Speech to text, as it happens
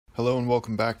Hello and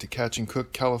welcome back to Catch and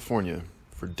Cook, California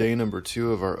for day number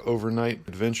 2 of our overnight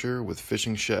adventure with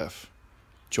Fishing Chef.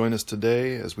 Join us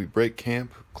today as we break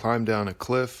camp, climb down a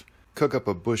cliff, cook up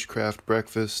a bushcraft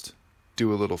breakfast,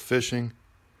 do a little fishing,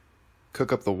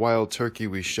 cook up the wild turkey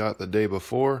we shot the day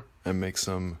before, and make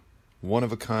some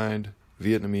one-of-a-kind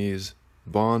Vietnamese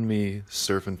Banh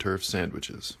surf and turf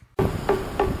sandwiches.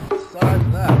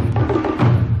 Side left.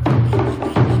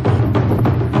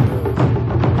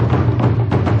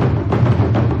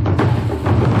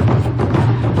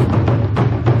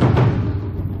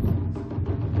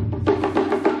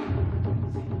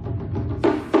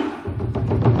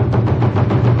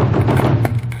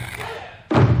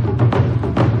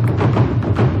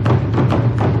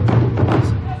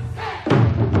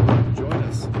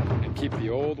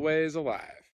 Ways alive.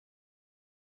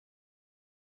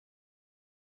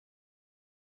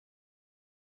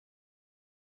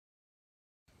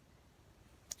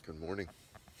 Good morning.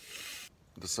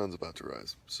 The sun's about to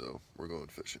rise, so we're going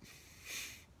fishing.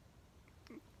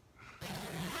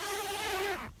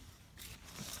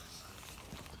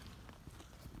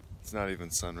 It's not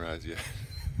even sunrise yet.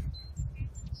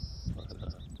 But,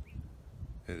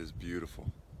 it is beautiful.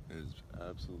 It is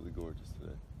absolutely gorgeous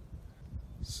today.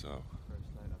 So.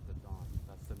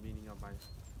 That's the meaning of my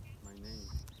name.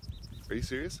 Are you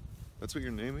serious? That's what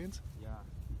your name means? Yeah.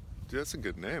 Dude, that's a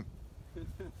good name.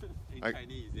 In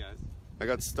Chinese, yes. I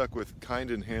got stuck with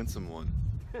kind and handsome one.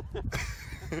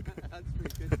 That's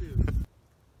pretty good too.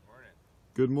 Morning.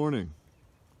 Good morning.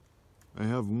 I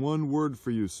have one word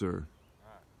for you, sir.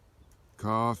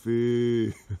 Coffee.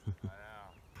 I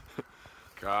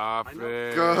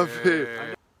know. Coffee. Coffee.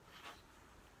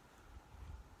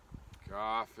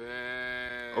 Coffee.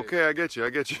 Okay, I get you.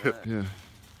 Yeah.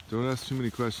 Don't ask too many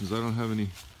questions. I don't have any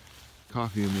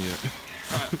coffee in me yet.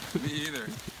 Me either.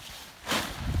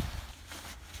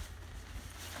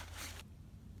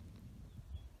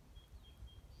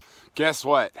 Guess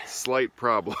what? Slight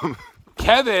problem.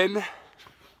 Kevin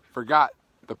forgot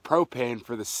the propane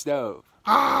for the stove.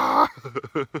 Ah!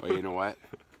 Well, you know what?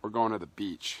 We're going to the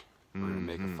beach. We're going to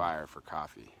make a fire for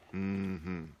coffee.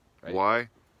 Mm-hmm. Right? Why?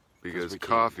 Because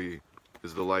coffee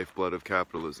is the lifeblood of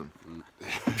capitalism.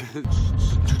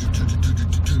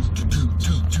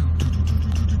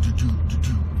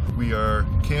 We are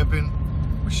camping.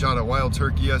 We shot a wild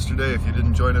turkey yesterday. If you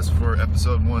didn't join us for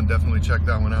episode 1, definitely check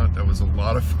that one out. That was a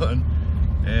lot of fun.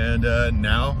 And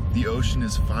now the ocean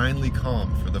is finally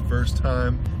calm for the first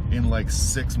time in like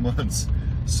 6 months.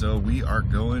 So we are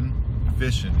going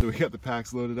fishing. So we got the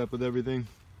packs loaded up with everything.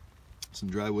 Some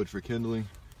dry wood for kindling.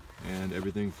 And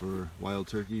everything for wild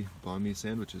turkey Banh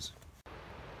sandwiches.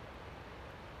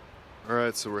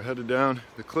 Alright, so we're headed down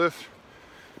the cliff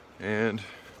and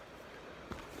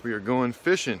we are going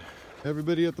fishing.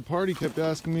 Everybody at the party kept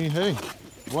asking me, hey,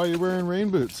 why are you wearing rain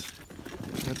boots?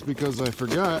 That's because I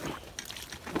forgot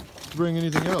to bring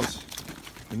anything else.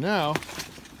 And now,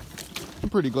 I'm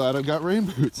pretty glad I've got rain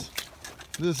boots.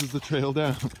 This is the trail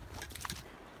down.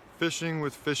 Fishing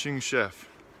with Fishing Chef.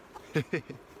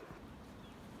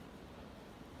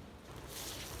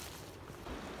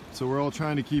 So we're all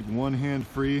trying to keep one hand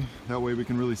free, that way we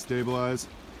can really stabilize.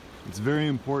 It's very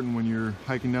important when you're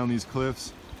hiking down these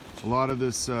cliffs. A lot of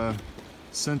this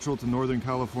central to northern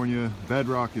California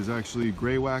bedrock is actually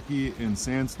greywacke and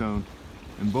sandstone,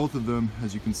 and both of them,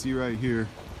 as you can see right here,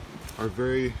 are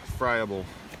very friable.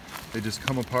 They just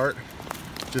come apart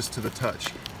just to the touch.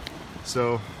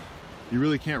 So you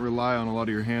really can't rely on a lot of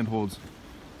your handholds.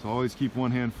 So always keep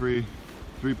one hand free,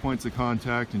 3 points of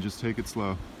contact, and just take it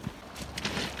slow.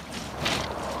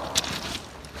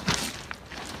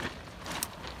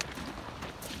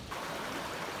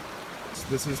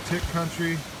 This is tick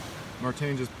country.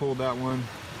 Martin just pulled that one.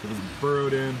 It was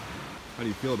burrowed in. How do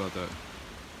you feel about that?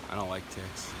 I don't like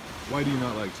ticks. Why do you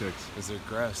not like ticks? Because they're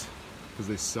gross. Because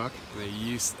they suck? They're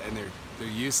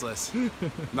useless. I'm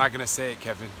not gonna say it,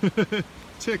 Kevin.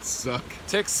 Ticks suck.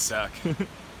 Ticks suck.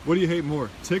 What do you hate more,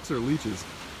 ticks or leeches?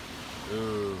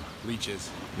 Ooh, leeches.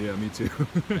 Yeah, me too.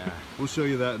 Yeah. We'll show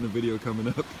you that in the video coming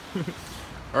up.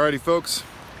 Alrighty folks,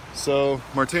 so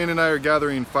Martin and I are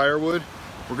gathering firewood.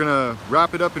 We're gonna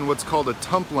wrap it up in what's called a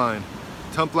tump line.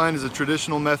 Tump line is a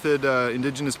traditional method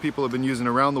indigenous people have been using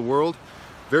around the world.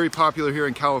 Very popular here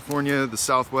in California, the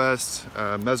Southwest,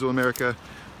 Mesoamerica.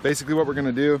 Basically what we're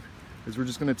gonna do is we're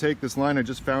just gonna take this line I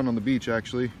just found on the beach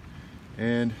actually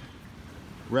and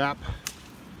wrap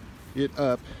it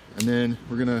up, and then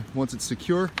we're gonna, once it's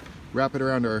secure, wrap it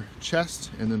around our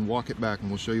chest and then walk it back, and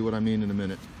we'll show you what I mean in a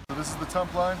minute. So this is the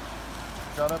tump line.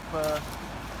 Got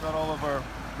all of our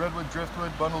redwood,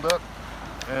 driftwood bundled up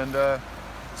and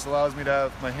This allows me to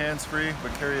have my hands free,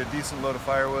 but carry a decent load of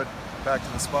firewood back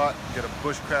to the spot and get a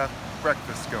bushcraft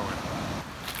breakfast going.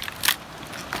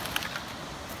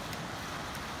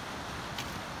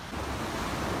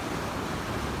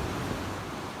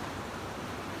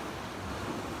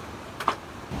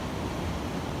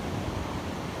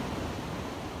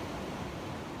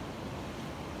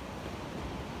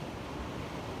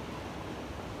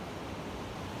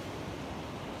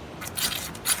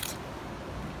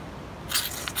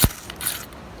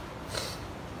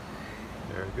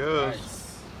 There it goes.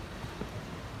 Nice.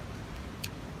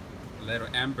 A little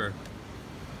amber.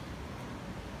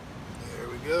 There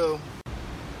we go.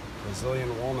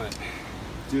 Brazilian walnut.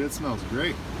 Dude, that smells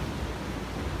great.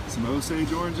 Some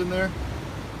Osage orange in there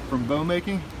from bow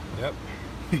making. Yep.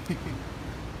 It's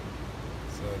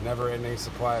a never-ending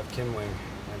supply of kindling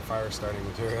and fire-starting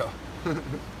material.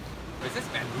 Is this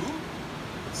bamboo?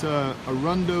 It's a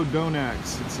Arundo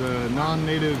Donax. It's a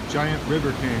non-native giant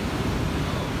river cane.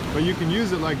 But you can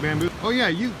use it like bamboo. Oh yeah,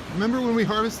 you remember when we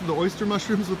harvested the oyster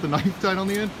mushrooms with the knife tied on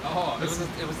the end? Oh,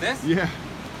 it was this? Yeah.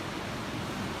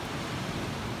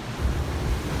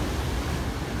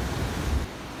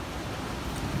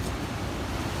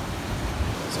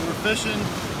 So we're fishing,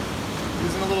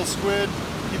 using a little squid,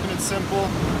 keeping it simple,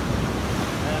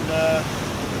 and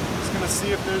just gonna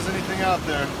see if there's anything out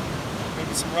there.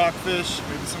 Maybe some rockfish,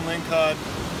 maybe some lingcod.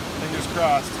 Fingers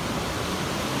crossed.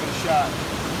 Give it a shot.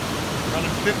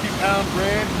 Running 50-pound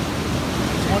braid,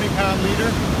 20-pound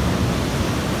leader,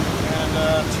 and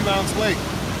 2-ounce weight.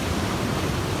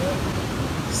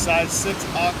 Size 6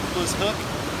 octopus hook.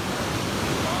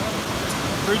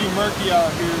 It's pretty murky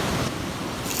out here.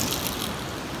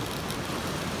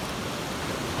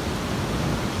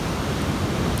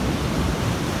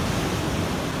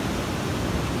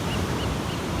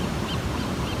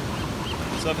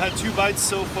 So I've had 2 bites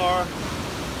so far.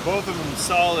 Both of them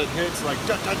solid hits, like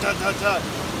tut tut tut tut tut.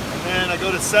 And then I go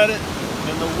to set it,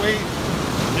 and the weight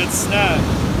gets snagged.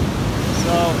 So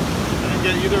I didn't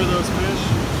get either of those fish.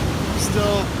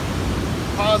 Still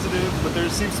positive, but there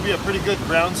seems to be a pretty good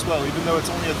ground swell, even though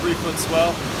it's only a 3-foot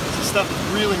swell. This stuff is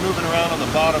really moving around on the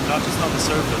bottom, not just on the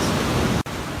surface.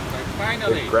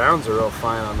 Finally. The grounds are real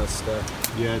fine on this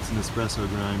stuff. Yeah, it's an espresso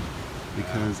grind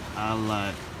because I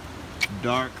like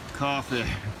dark coffee.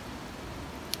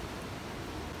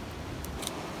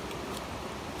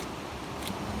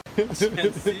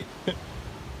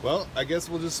 Well, I guess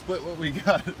we'll just split what we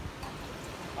got.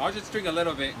 I'll just drink a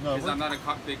little bit No, because I'm not a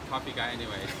big coffee guy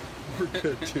anyway. We're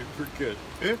good, dude. We're good.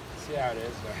 See how it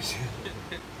is, guys.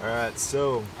 All right,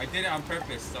 so I did it on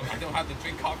purpose, so I don't have to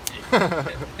drink coffee.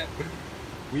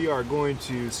 we are going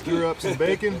to skewer up some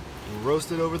bacon and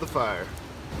roast it over the fire.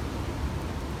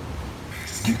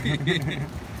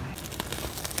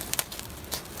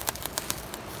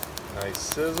 Nice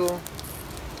sizzle.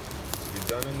 Be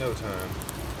done in no time.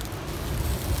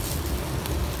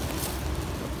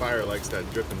 The fire likes that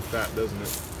dripping fat, doesn't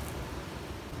it?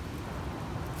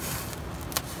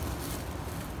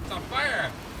 It's on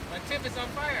fire! My tip is on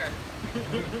fire!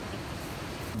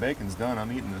 Bacon's done.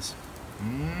 I'm eating this.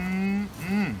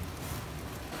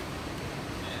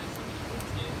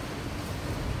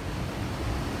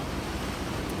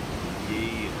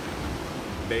 Yeah.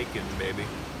 Bacon, baby.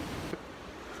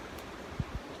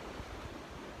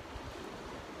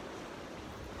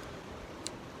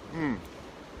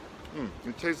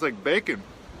 It tastes like bacon.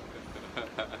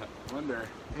 Wonder.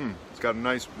 It's got a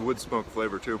nice wood smoke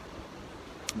flavor too.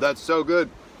 That's so good.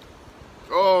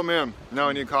 Oh man, now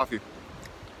I need coffee.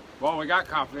 Well, we got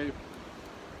coffee.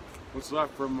 What's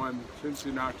left from when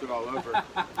Cincy knocked it all over?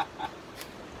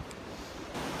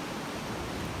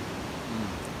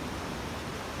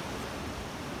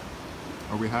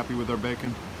 Are we happy with our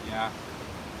bacon? Yeah.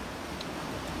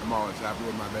 I'm always happy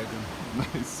with my bacon.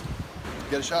 Nice.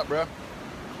 Get a shot, bro.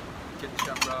 Get the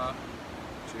shot, bro.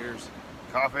 Cheers.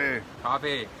 Coffee.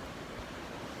 Coffee.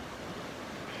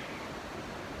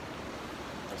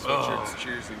 That's what it's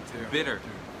cheersing too. Bitter.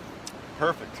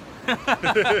 Perfect.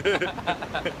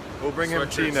 We'll bring him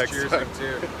tea next time.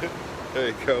 Too. There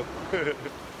you go.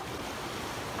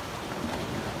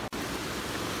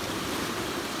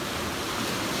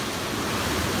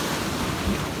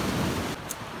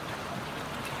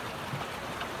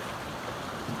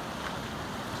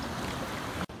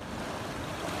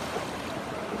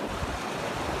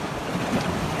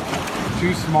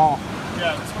 Too small.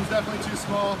 Yeah, this one's definitely too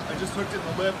small. I just hooked it in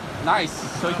the lip. Nice.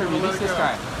 So you can I'm gonna release let it this go.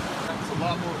 guy. It's a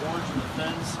lot more orange in the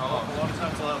fins. Oh. A lot of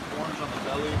times I'll have orange on the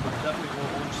belly, but definitely more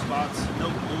orange spots. No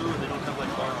blue, and they don't have like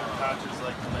larger patches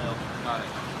like the male. Got it.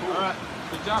 All right.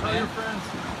 Good job, Tell man. your friends.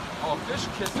 Oh, fish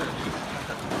kisser, dude.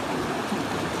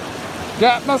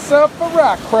 Got myself a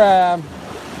rock crab.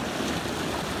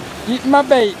 Eating my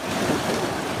bait.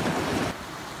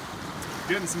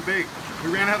 Getting some bait.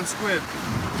 We ran out of squid.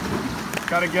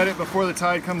 Gotta get it before the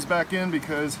tide comes back in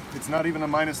because it's not even a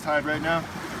minus tide right now.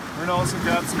 We're gonna also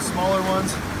grab some smaller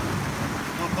ones,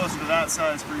 a little closer to that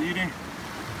size for eating.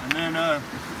 And then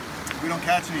if we don't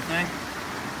catch anything,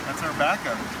 that's our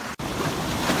backup.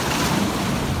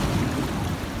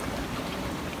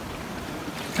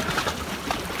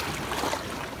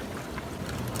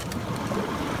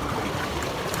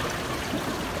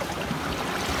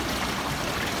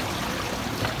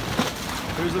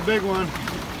 Here's a big one.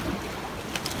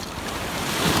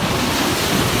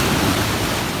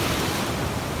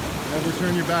 Never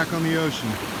turn your back on the ocean.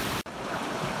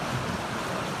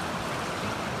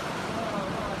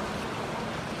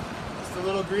 Just a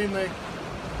little greenling.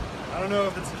 I don't know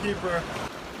if it's a keeper.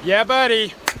 Yeah,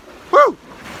 buddy. Woo!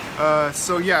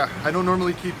 So yeah, I don't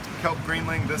normally keep kelp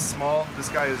greenling this small. This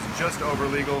guy is just over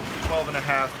legal, 12 and a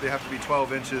half. They have to be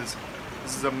 12 inches.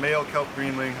 This is a male kelp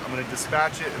greenling. I'm going to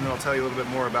dispatch it and then I'll tell you a little bit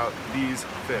more about these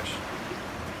fish.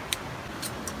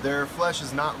 Their flesh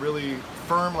is not really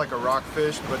firm like a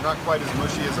rockfish, but not quite as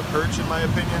mushy as a perch in my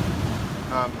opinion.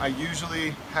 I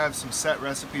usually have some set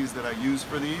recipes that I use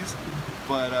for these,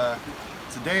 but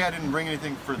today I didn't bring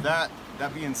anything for that.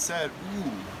 That being said,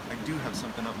 ooh, I do have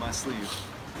something up my sleeve.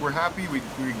 We're happy, we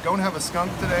don't have a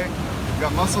skunk today. We've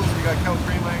got mussels, we got kelp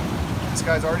greenling. This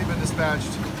guy's already been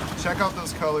dispatched. Check out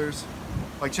those colors.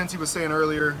 Like Chency was saying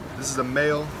earlier, this is a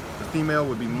male. The female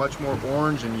would be much more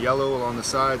orange and yellow along the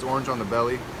sides, orange on the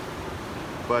belly.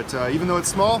 But even though it's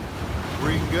small,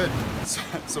 we're eating good.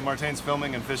 So Martine's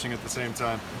filming and fishing at the same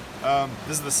time.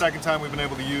 This is the second time we've been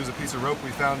able to use a piece of rope we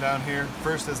found down here.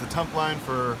 First as the tump line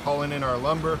for hauling in our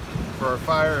lumber for our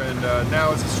fire, and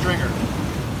now as a stringer.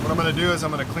 What I'm going to do is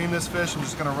I'm going to clean this fish. I'm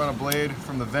just going to run a blade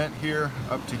from the vent here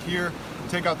up to here,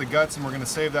 take out the guts, and we're going to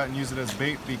save that and use it as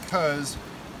bait because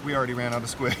we already ran out of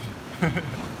squid.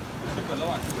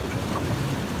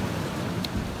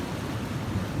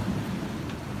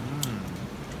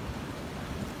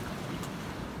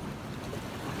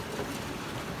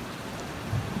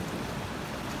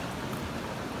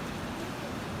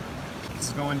 This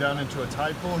is going down into a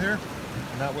tide pool here,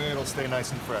 and that way it'll stay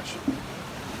nice and fresh.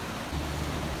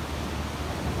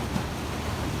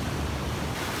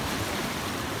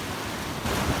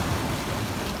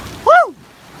 Woo!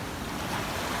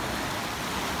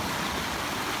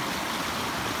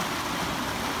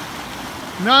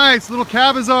 Nice, little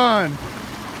cabezon.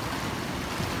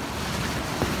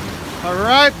 All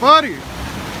right, buddy.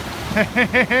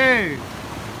 Hey. Is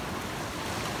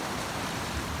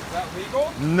that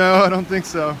legal? No, I don't think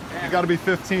so. You gotta be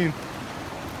 15.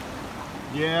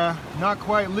 Yeah, not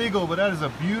quite legal, but that is a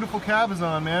beautiful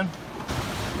cabezon, man.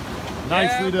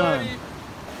 Nicely done. Buddy.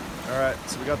 All right,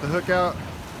 so we got the hook out.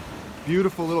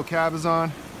 Beautiful little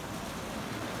cabezon.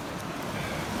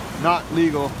 Not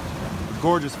legal,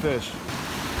 gorgeous fish.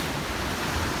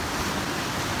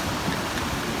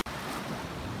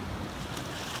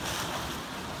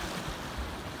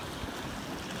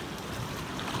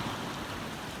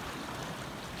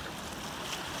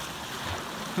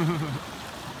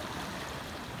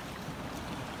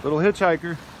 Little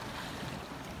hitchhiker.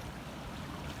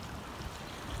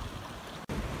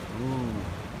 Ooh.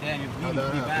 Damn, you're How'd bleeding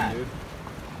that pretty happen, bad. dude?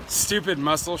 Stupid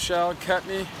mussel shell cut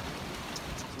me.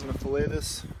 I'm gonna fillet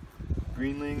this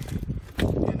greenling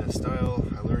in a style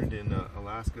I learned in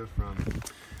Alaska from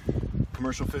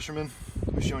commercial fishermen.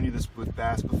 We've shown you this with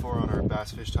bass before on our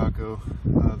bass fish taco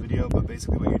video, but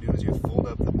basically what you do is you fold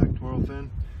up the pectoral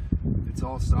fin. It's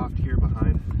all soft here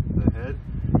behind the head,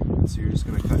 so you're just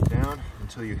going to cut down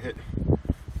until you hit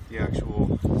the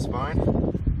actual spine,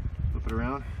 flip it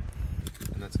around,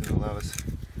 and that's going to allow us to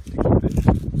keep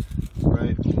it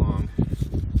right along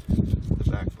the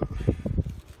backbone.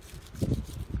 We're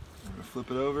going to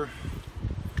flip it over.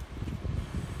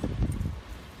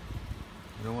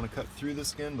 You don't want to cut through the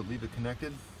skin, but leave it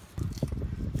connected.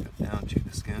 Cut down to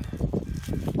the skin.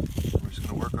 We're just going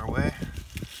to work our way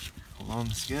along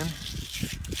the skin,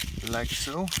 like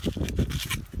so.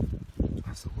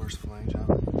 That's the worst fillet job.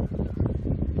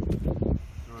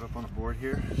 Throw it up on a board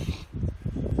here.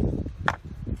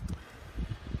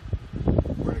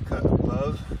 We're going to cut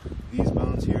above these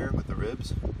bones here with the ribs.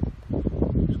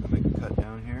 Just going to make a cut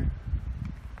down here.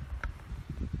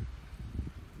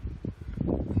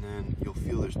 And then you'll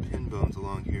feel there's pin bones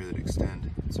along here that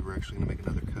extend. So we're actually going to make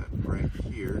another cut right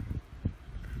here.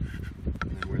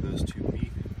 And then where those two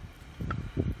meet,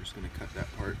 we're just going to cut that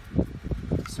part,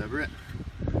 sever it,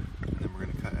 and then we're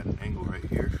going to cut at an angle right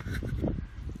here.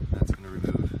 That's going to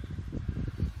remove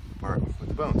the part with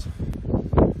the bones.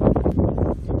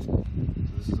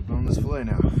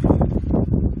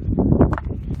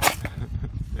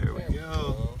 There we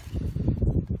go.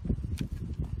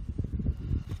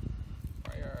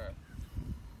 Fire.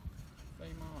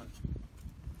 Flame on.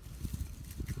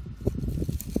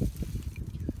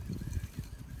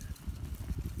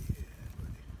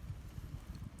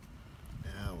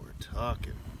 Now we're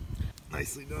talking.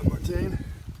 Nicely done, Martin.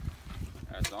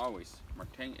 As always,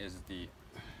 Martin is the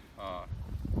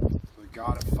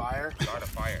God of fire. god of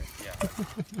fire. Yeah.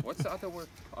 What's the other word?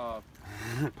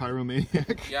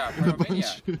 Pyromaniac. Yeah, in a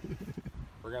pyromaniac. bunch.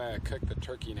 We're gonna cook the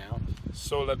turkey now.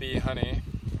 Sola bee honey.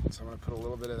 So I'm gonna put a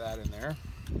little bit of that in there.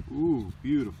 Ooh,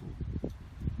 beautiful.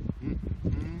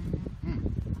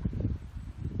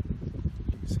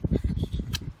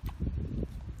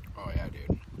 Oh yeah,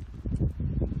 dude.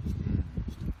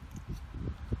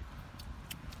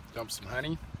 Dump some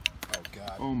honey. Oh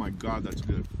god. Oh my God, that's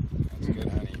good. That's good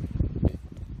honey.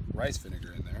 Rice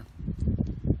vinegar in there.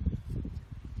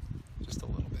 Just a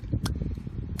little bit. A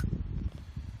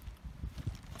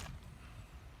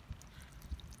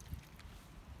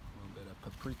little bit of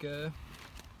paprika.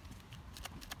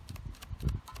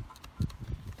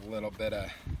 A little bit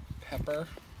of pepper.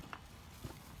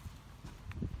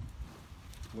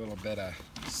 A little bit of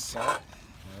salt.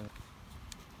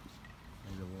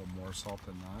 Maybe a little more salt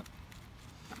than that.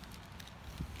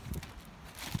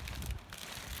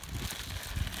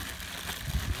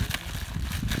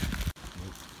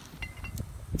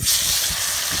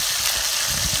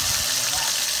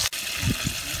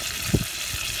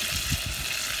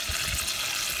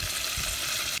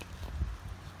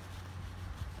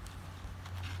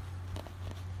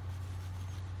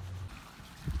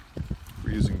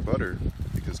 We're using butter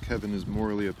because Kevin is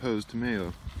morally opposed to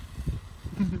mayo.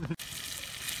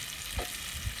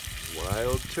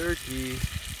 Wild turkey.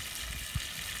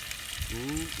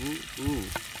 Ooh, ooh, ooh.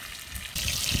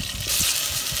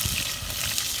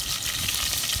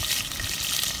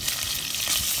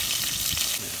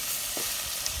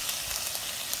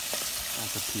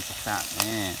 That's a piece of fat,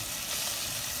 man.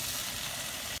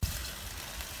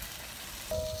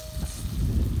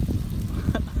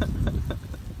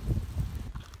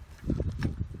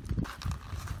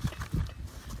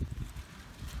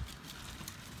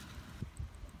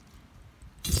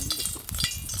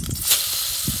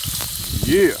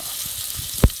 Yeah.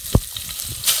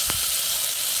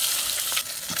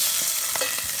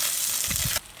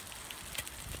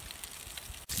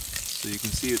 So you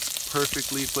can see it's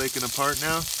perfectly flaking apart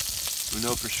now. We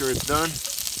know for sure it's done.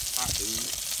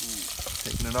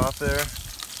 Taking it off there.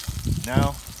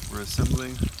 Now we're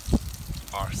assembling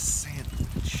our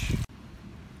sandwich.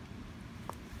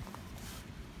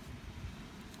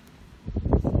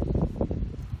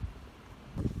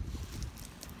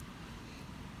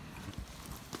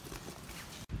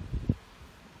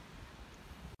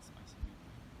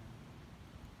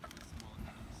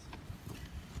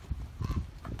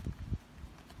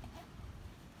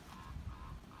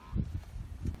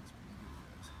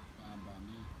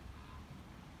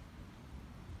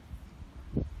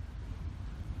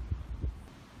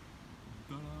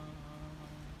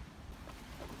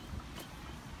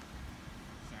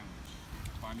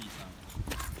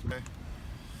 Okay.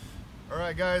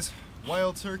 Alright guys,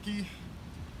 wild turkey,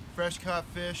 fresh caught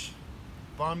fish,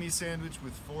 banh mi sandwich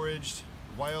with foraged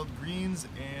wild greens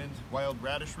and wild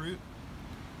radish root.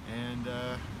 And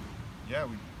yeah,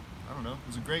 I don't know, it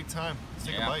was a great time. Let's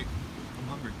take a bite. I'm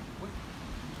hungry.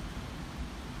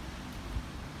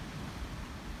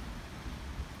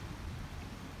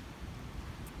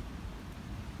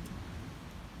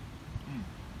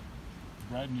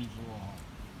 Bread needs a little hot.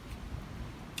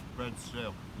 Bread's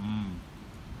stale.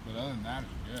 But other than that,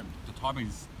 it's good. The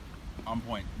topping's on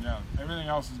point. Yeah, everything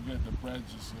else is good. The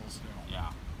bread's just a little stale.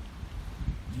 Yeah.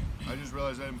 I just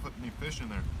realized I didn't put any fish in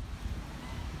there.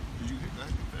 Did you get that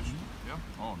fish? Yeah?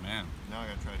 Oh man. Now I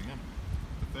gotta try it again.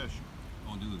 The fish.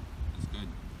 Oh dude, it's good.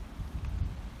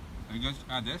 Are you guys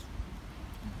add this?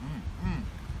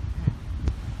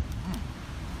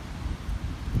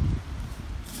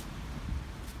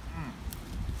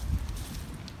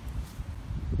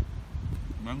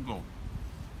 Mango.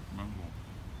 Mango.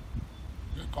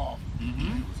 Good call. It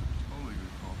was a totally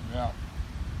good call. Yeah.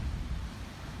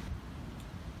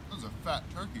 That was a fat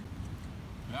turkey.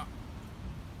 Yeah.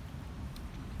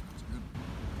 That's good.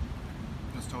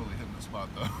 That's totally hitting the spot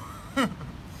though.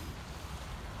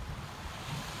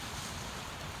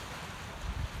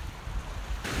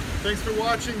 Thanks for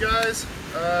watching, guys.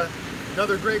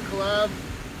 Another great collab.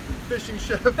 Fishing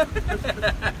chef.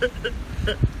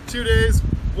 2 days,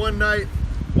 1 night,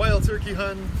 wild turkey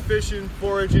hunting, fishing,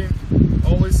 foraging.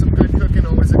 Always some good cooking,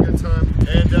 always a good time.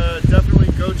 And definitely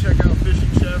go check out Fishing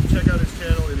Chef. Check out his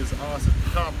channel. It is awesome.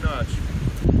 Top notch.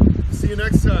 See you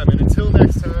next time. And until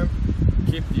next time,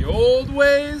 Keep the old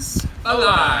ways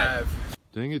alive.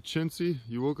 dang it, Chintzy.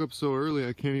 You woke up so early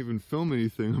I can't even film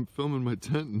anything. I'm filming my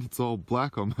tent and it's all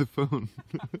black on my phone.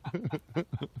 My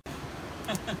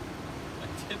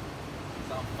tip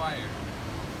is on fire.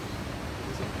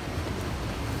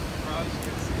 Probably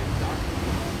should see a doctor.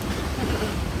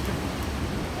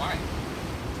 Why?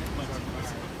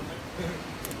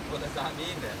 What does that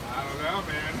mean then? I don't know,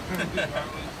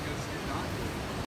 man.